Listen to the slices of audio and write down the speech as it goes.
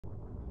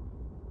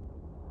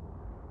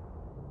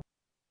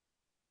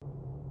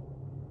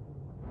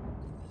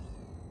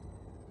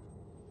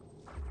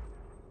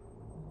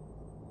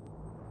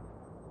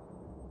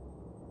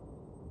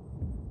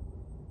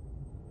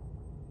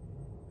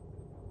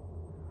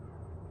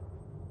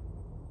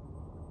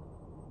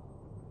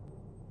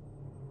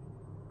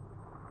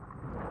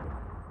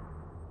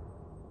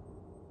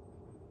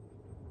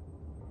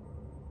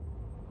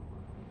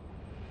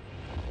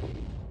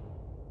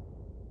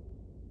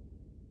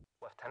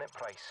Lieutenant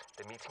Price,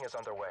 the meeting is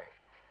underway.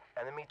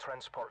 Enemy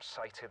transport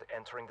sighted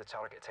entering the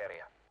target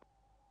area.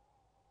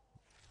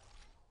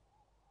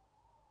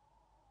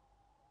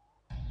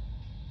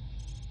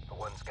 The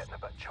wind's getting a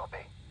bit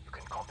choppy. You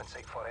can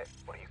compensate for it,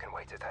 or you can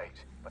wait it out.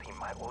 But he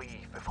might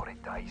leave before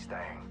it dies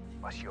down.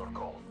 That's your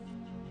call.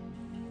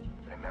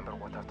 Remember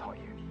what I've taught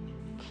you.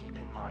 Keep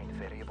in mind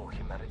variable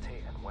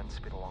humidity and wind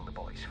speed along the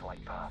bullet's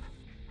flight path.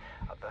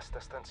 At this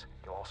distance,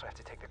 you'll also have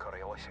to take the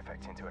Coriolis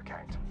effect into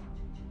account.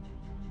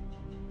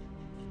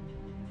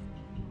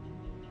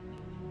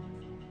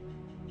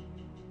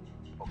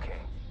 Okay,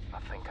 I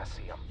think I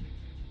see him.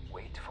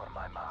 Wait for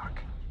my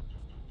mark.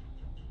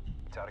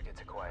 Target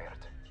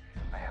acquired.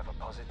 I have a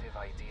positive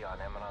ID on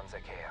Imran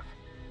Zakhaev.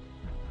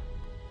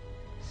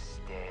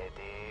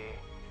 Steady.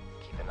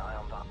 Keep an eye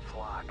on that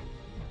flag.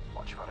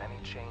 Watch for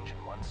any change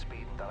in wind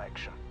speed and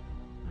direction.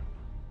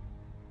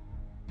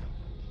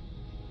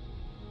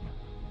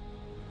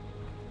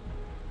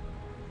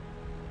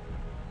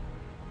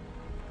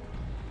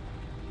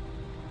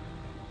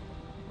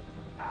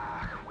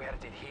 Where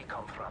did he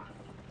come from?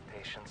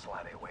 Patience,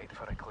 laddie. Wait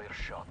for a clear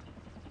shot.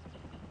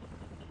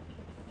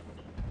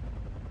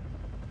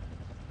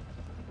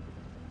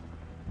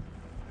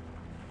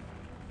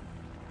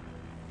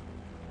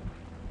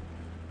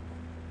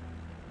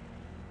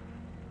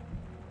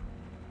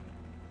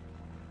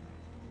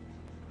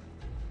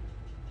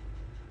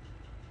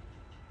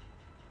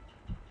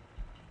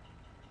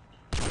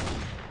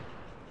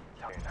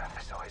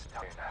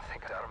 I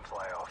think I let him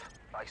fly off.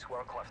 Nice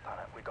work,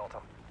 Lieutenant. We got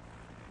him.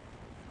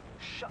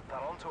 Shut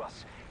that onto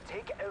us.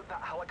 Take out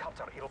that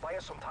helicopter. It'll buy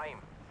us some time.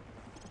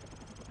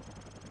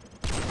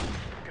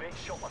 Great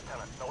shot,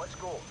 Lieutenant. Now let's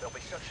go. They'll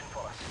be searching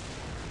for us.